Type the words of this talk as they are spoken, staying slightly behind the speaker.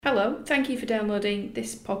Hello, thank you for downloading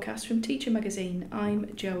this podcast from Teacher Magazine.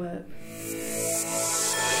 I'm Jo Earp.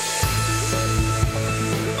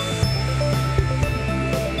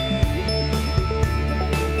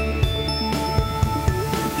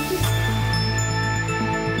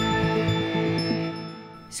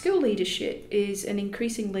 School leadership is an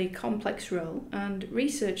increasingly complex role, and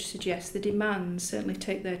research suggests the demands certainly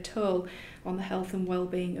take their toll on the health and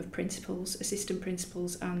well-being of principals, assistant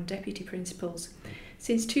principals and deputy principals.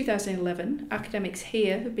 Since 2011, academics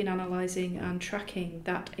here have been analysing and tracking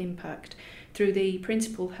that impact through the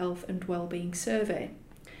Principal Health and Wellbeing Survey.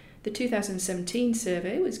 The 2017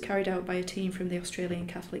 survey was carried out by a team from the Australian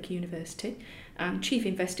Catholic University, and Chief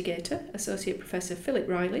Investigator, Associate Professor Philip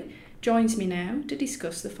Riley, joins me now to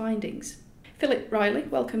discuss the findings. Philip Riley,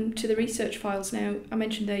 welcome to the Research Files. Now, I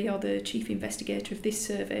mentioned there you're the Chief Investigator of this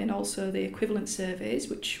survey and also the equivalent surveys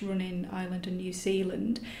which run in Ireland and New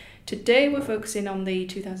Zealand. Today we're focusing on the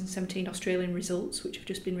 2017 Australian results, which have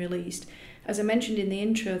just been released. As I mentioned in the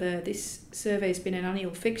intro there, this survey has been an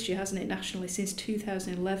annual fixture, hasn't it, nationally since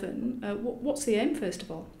 2011. What's the aim, first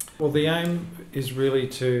of all? Well, the aim is really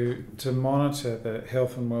to monitor the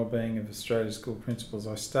health and wellbeing of Australia's school principals.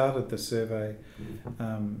 I started the survey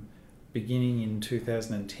beginning in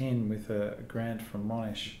 2010 with a grant from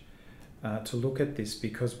Monash to look at this,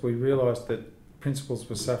 because we realised that principals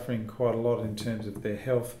were suffering quite a lot in terms of their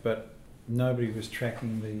health, but nobody was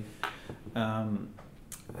tracking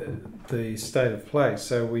the state of play.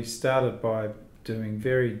 So we started by doing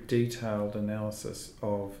very detailed analysis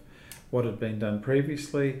of what had been done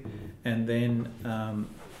previously, and then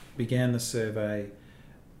began the survey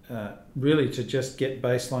really to just get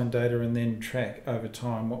baseline data and then track over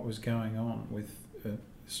time what was going on with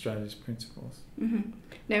Australia's principals. Mm-hmm.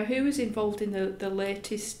 Now, who was involved in the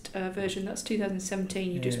latest version? That's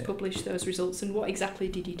 2017. You just published those results, and what exactly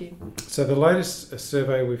did you do? So the latest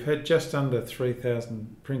survey, we've had just under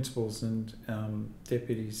 3,000 principals and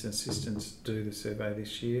deputies and assistants do the survey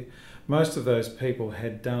this year. Most of those people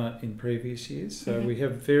had done it in previous years, so we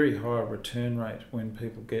have very high return rate when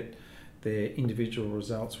people get their individual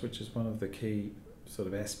results, which is one of the key sort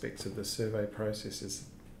of aspects of the survey process. Is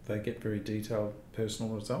they get very detailed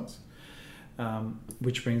personal results,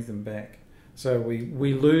 which brings them back. So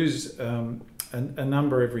we lose a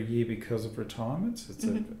number every year because of retirements. It's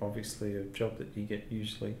obviously a job that you get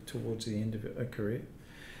usually towards the end of a career.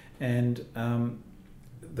 And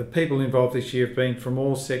the people involved this year have been from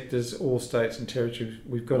all sectors, all states and territories.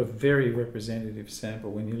 We've got a very representative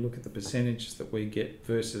sample. When you look at the percentages that we get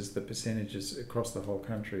versus the percentages across the whole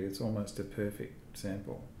country, it's almost a perfect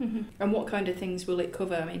sample. And what kind of things will it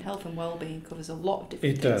cover? I mean, health and wellbeing covers a lot of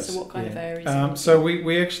different things. Does, so what kind of areas? So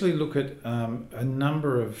we actually look at a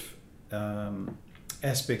number of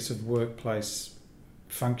aspects of workplace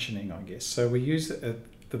functioning, I guess. So we use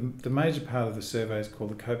the major part of the survey is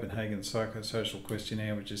called the Copenhagen Psychosocial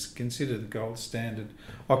Questionnaire, which is considered the gold standard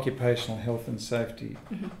occupational health and safety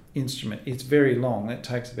instrument. It's very long. It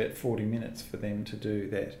takes about 40 minutes for them to do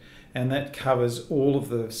that. And that covers all of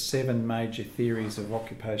the 7 major theories of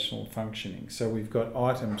occupational functioning. So we've got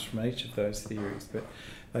items from each of those theories, but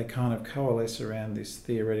they kind of coalesce around this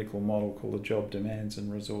theoretical model called the job demands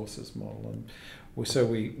and resources model. And so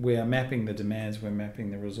we are mapping the demands, we're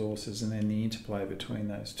mapping the resources, and then the interplay between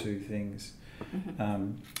those two things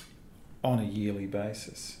on a yearly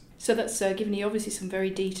basis. So that's given you obviously some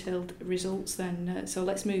very detailed results then. So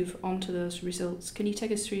let's move on to those results. Can you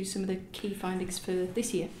take us through some of the key findings for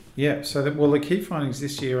this year? Yeah, so the key findings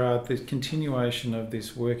this year are the continuation of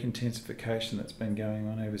this work intensification that's been going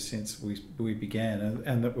on ever since we began,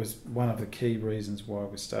 and that was one of the key reasons why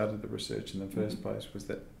we started the research in the first place, was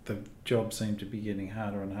that the job seemed to be getting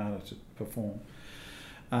harder and harder to perform.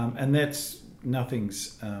 And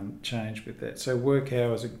nothing's changed with that. So work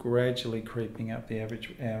hours are gradually creeping up, the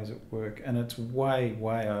average hours at work, and it's way,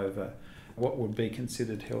 way over what would be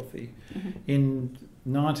considered healthy. In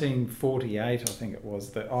 1948, I think it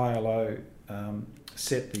was, the ILO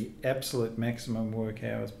set the absolute maximum work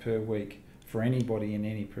hours per week for anybody in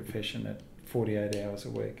any profession at 48 hours a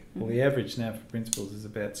week. Well, the average now for principals is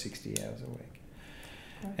about 60 hours a week.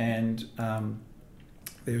 And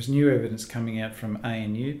there's new evidence coming out from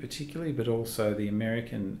ANU particularly, but also the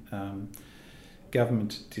American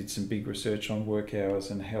government did some big research on work hours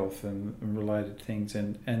and health and related things.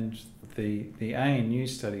 And the ANU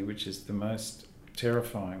study, which is the most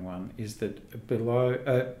terrifying one, is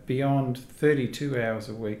that beyond 32 hours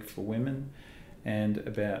a week for women and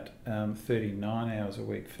about 39 hours a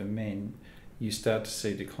week for men, you start to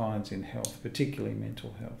see declines in health, particularly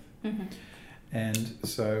mental health. And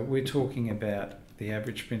so we're talking about the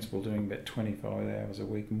average principal doing about 25 hours a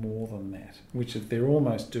week more than that, which is they're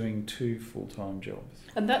almost doing 2 full-time jobs.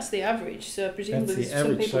 And that's the average, so presumably That's the there's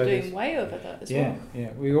some average, people so doing there's- way over that as Yeah, well.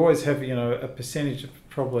 yeah. We always have, a percentage of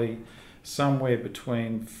probably somewhere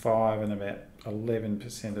between 5 and about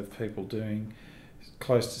 11% of people doing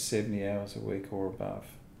close to 70 hours a week or above,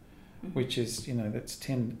 Mhm. which is, that's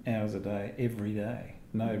 10 hours a day, every day,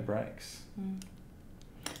 no breaks. Mm.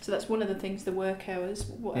 So that's one of the things, the work hours.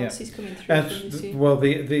 What Yeah. else is coming through And from this year? well,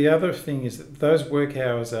 the other thing is that those work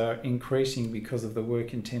hours are increasing because of the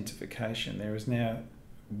work intensification. There is now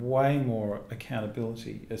way more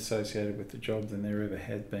accountability associated with the job than there ever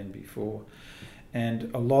had been before. And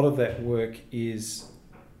a lot of that work is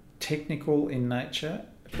technical in nature,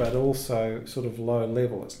 but also sort of low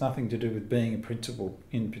level. It's nothing to do with being a principal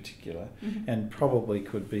in particular, Mhm. and probably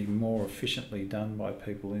could be more efficiently done by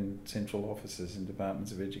people in central offices and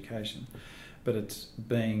departments of education. But it's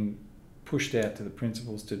being pushed out to the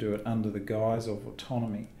principals to do it under the guise of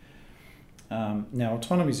autonomy. Now,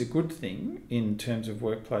 autonomy is a good thing in terms of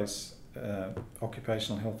workplace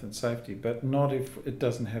occupational health and safety, but not if it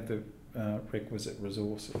doesn't have the requisite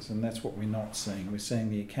resources, and that's what we're not seeing. We're seeing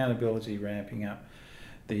the accountability ramping up,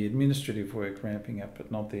 the administrative work ramping up, but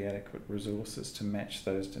not the adequate resources to match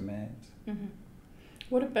those demands. Mhm.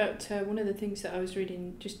 What about one of the things that I was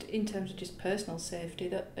reading, just in terms of just personal safety,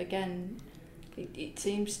 that again, it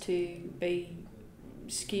seems to be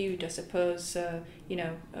skewed, I suppose, a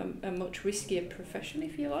much riskier profession,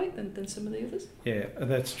 if you like, than some of the others? Yeah,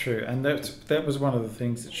 that's true, and that was one of the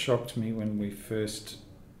things that shocked me when we first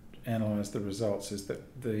analysed the results, is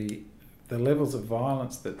that the levels of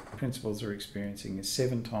violence that principals are experiencing is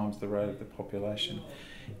 7 times the rate of the population.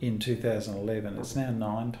 In 2011, it's now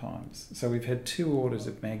 9 times. So we've had 2 orders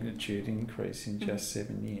of magnitude increase in just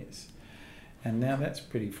 7 years. And now that's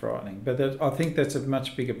pretty frightening. But I think that's a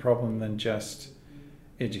much bigger problem than just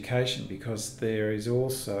education, because there is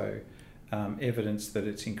also evidence that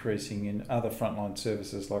it's increasing in other frontline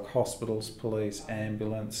services like hospitals, police,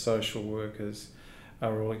 ambulance, social workers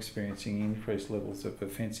are all experiencing increased levels of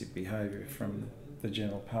offensive behaviour from the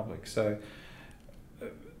general public. So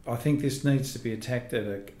I think this needs to be attacked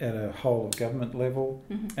at a whole of government level,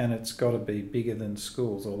 and it's got to be bigger than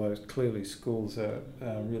schools, although clearly schools are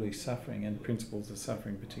really suffering, and principals are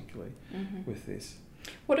suffering particularly with this.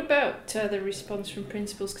 What about the response from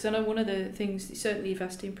principals? Because I know one of the things that certainly you've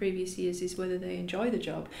asked in previous years is whether they enjoy the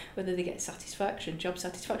job, whether they get satisfaction, job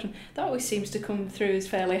satisfaction. That always seems to come through as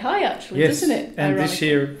fairly high, actually, Yes, doesn't it? and this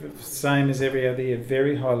year, same as every other year,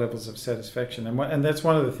 very high levels of satisfaction. And that's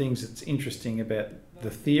one of the things that's interesting about the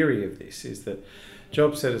theory of this, is that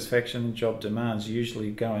job satisfaction and job demands usually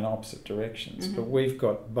go in opposite directions, but we've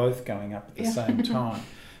got both going up at the same time.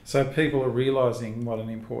 So people are realising what an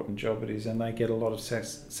important job it is, and they get a lot of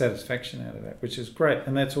satisfaction out of that, which is great.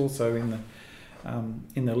 And that's also in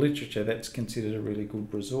the literature, that's considered a really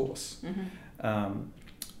good resource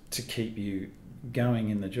to keep you going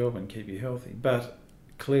in the job and keep you healthy. But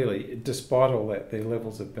clearly, despite all that, their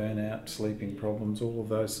levels of burnout, sleeping problems, all of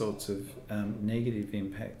those sorts of negative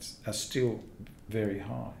impacts are still very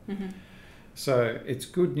high. So it's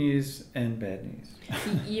good news and bad news.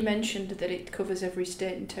 You mentioned that it covers every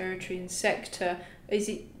state and territory and sector. Is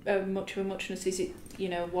it much of a muchness? Is it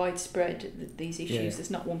widespread, these issues? Yeah.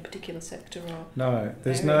 There's not one particular sector or No,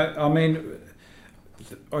 there's area? no. I mean,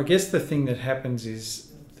 I guess the thing that happens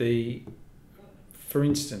is for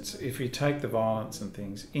instance, if you take the violence and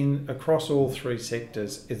things across all 3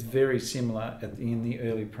 sectors, it's very similar in the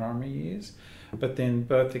early primary years. But then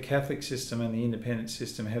both the Catholic system and the independent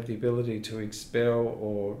system have the ability to expel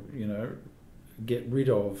or, get rid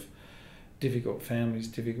of difficult families,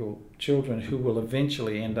 difficult children who will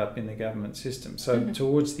eventually end up in the government system. So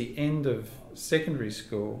towards the end of secondary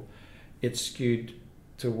school, it's skewed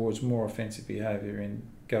towards more offensive behaviour in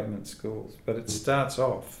government schools. But it starts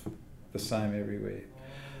off the same everywhere,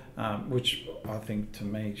 which I think to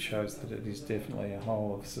me shows that it is definitely a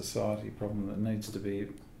whole of society problem that needs to be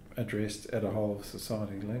addressed at a whole of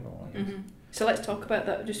society level, I guess. So let's talk about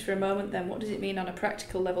that just for a moment then. What does it mean on a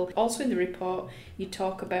practical level? Also in the report, you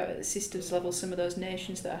talk about at the systems level some of those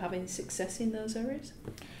nations that are having success in those areas.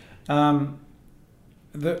 The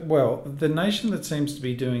nation that seems to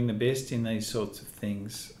be doing the best in these sorts of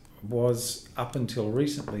things was, up until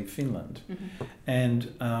recently, Finland.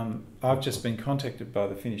 And I've just been contacted by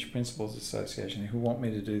the Finnish Principals Association, who want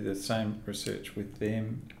me to do the same research with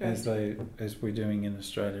them as we're doing in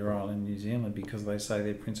Australia, Ireland and New Zealand, because they say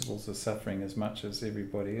their principals are suffering as much as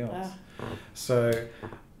everybody else. So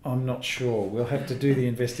I'm not sure. We'll have to do the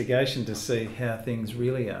investigation to see how things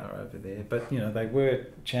really are over there. But, they were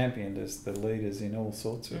championed as the leaders in all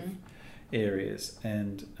sorts of areas,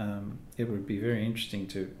 and it would be very interesting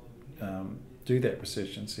to do that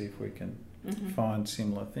research and see if we can find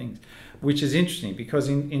similar things, which is interesting because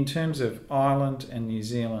in terms of Ireland and New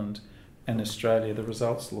Zealand and Australia, the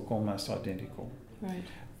results look almost identical. Right.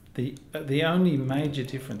 The only major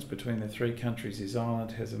difference between the three countries is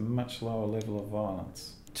Ireland has a much lower level of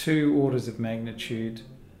violence. 2 orders of magnitude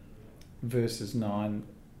versus 9.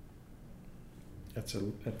 That's a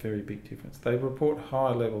very big difference. They report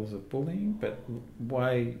high levels of bullying, but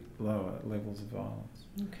way lower levels of violence.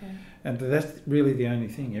 Okay. And that's really the only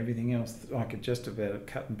thing. Everything else, I could just about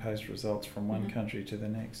cut and paste results from one country to the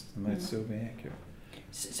next, and they'd still be accurate.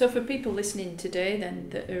 So for people listening today then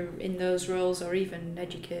that are in those roles, or even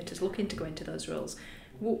educators looking to go into those roles,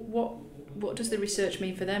 what does the research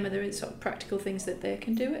mean for them? Are there sort of practical things that they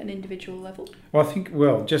can do at an individual level? Well, I think,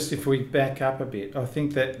 just if we back up a bit, I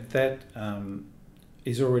think that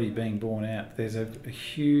is already being borne out. There's a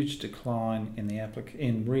huge decline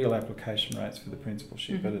in real application rates for the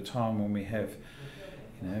principalship at a time when we have,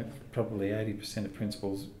 probably 80% of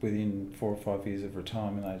principals within 4 or 5 years of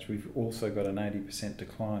retirement age. We've also got an 80%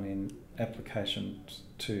 decline in applications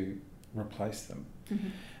to replace them.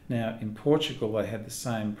 Now, in Portugal, they had the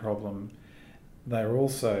same problem. They were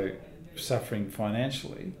also suffering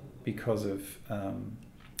financially because of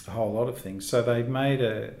a whole lot of things. So they made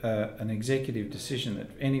an executive decision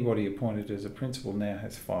that anybody appointed as a principal now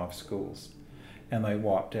has 5 schools, and they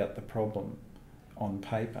wiped out the problem on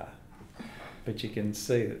paper. But you can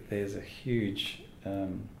see that there's a huge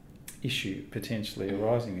issue potentially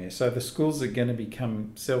arising there. So the schools are going to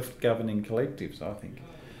become self-governing collectives, I think,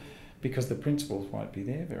 because the principals won't be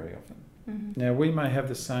there very often. Now, we may have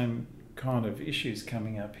the same kind of issues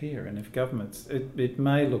coming up here, and if governments, it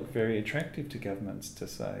may look very attractive to governments to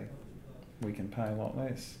say we can pay a lot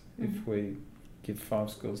less if we give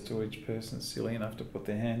 5 schools to each person silly enough to put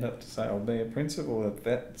their hand up to say I'll be a principal of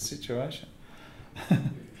that situation.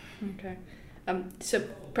 Okay. So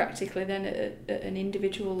practically then at an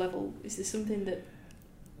individual level, is there something that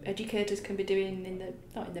educators can be doing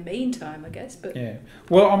not in the meantime, I guess, but... Yeah.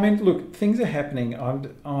 Well, I mean, look, things are happening.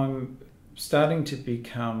 I'm starting to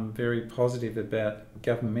become very positive about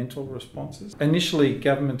governmental responses. Initially,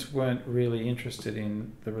 governments weren't really interested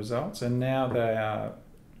in the results, and now they are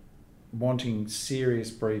wanting serious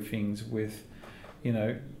briefings with,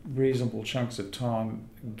 reasonable chunks of time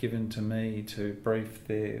given to me to brief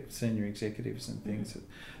their senior executives and things.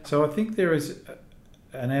 So I think there is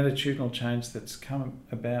an attitudinal change that's come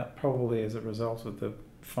about probably as a result of the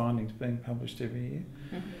findings being published every year.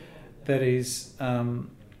 That is,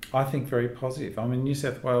 I think, very positive. I mean, New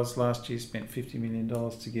South Wales last year spent $50 million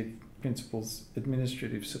to give principals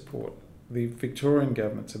administrative support. The Victorian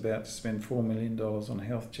government's about to spend $4 million on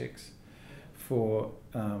health checks for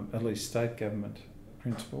at least state government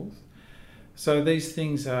principals. So these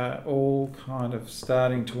things are all kind of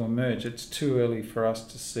starting to emerge. It's too early for us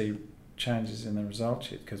to see changes in the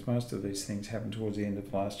results yet, because most of these things happened towards the end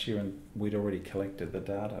of last year, and we'd already collected the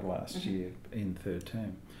data last year in third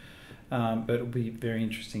term. But it'll be very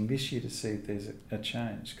interesting this year to see if there's a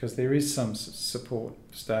change, because there is some support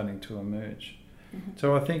starting to emerge.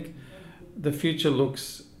 So I think the future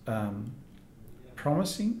looks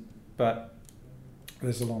promising, but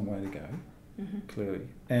there's a long way to go, clearly.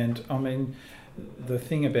 And I mean, the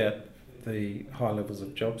thing about the high levels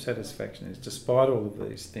of job satisfaction is, despite all of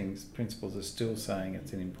these things, principals are still saying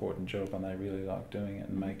it's an important job and they really like doing it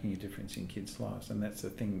and making a difference in kids' lives, and that's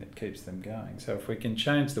the thing that keeps them going. So if we can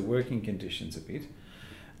change the working conditions a bit,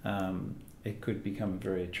 it could become a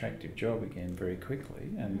very attractive job again very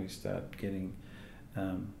quickly, and we start getting,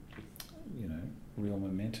 real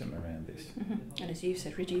momentum around this. And as you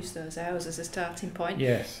said, reduce those hours as a starting point.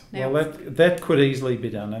 Yes, well, that could easily be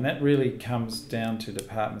done, and that really comes down to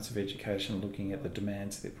departments of education looking at the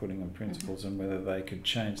demands they're putting on principals and whether they could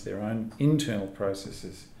change their own internal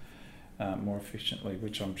processes more efficiently,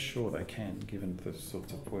 which I'm sure they can, given the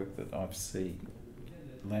sorts of work that I see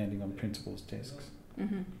landing on principals' desks.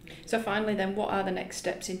 So finally then, what are the next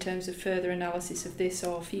steps in terms of further analysis of this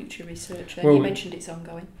or future research? Well, you mentioned it's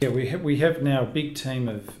ongoing. Yeah, we have now a big team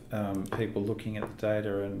of people looking at the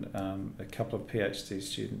data, and a couple of PhD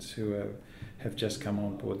students who have just come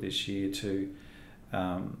on board this year to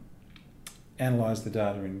analyse the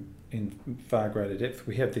data in far greater depth.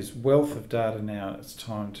 We have this wealth of data now, it's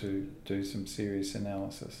time to do some serious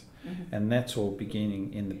analysis, and that's all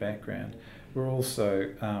beginning in the background. We're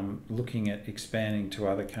also looking at expanding to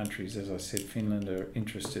other countries. As I said, Finland are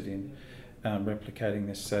interested in replicating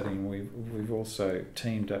this study, and we've also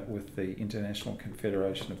teamed up with the International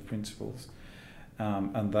Confederation of Principals,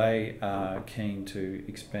 and they are keen to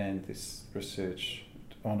expand this research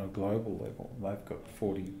on a global level. They've got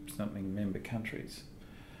 40-something member countries.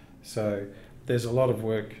 So there's a lot of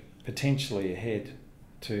work potentially ahead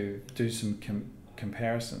to do some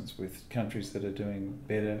comparisons with countries that are doing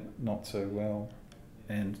better, not so well,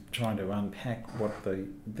 and trying to unpack what the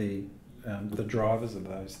drivers of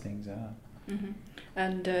those things are. Mm-hmm.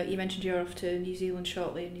 And you mentioned you're off to New Zealand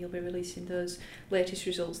shortly, and you'll be releasing those latest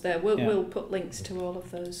results there. We'll put links to all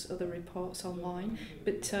of those other reports online,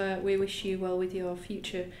 but we wish you well with your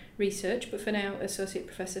future research. But for now, Associate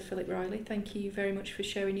Professor Philip Riley, thank you very much for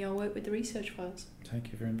sharing your work with the Research Files.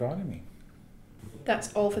 Thank you for inviting me.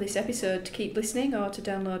 That's all for this episode. To keep listening or to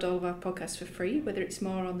download all of our podcasts for free, whether it's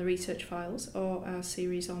more on the Research Files or our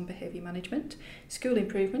series on behaviour management, school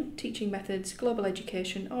improvement, teaching methods, global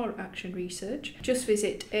education or action research, just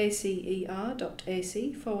visit acer.ac/teacher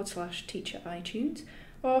iTunes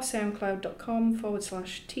or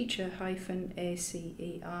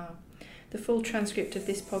soundcloud.com/teacher-acer. The full transcript of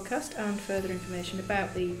this podcast and further information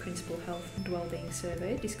about the Principal Health and Wellbeing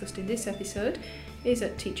Survey discussed in this episode is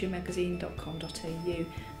at teachermagazine.com.au,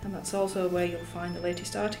 and that's also where you'll find the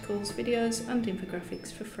latest articles, videos and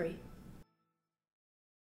infographics for free.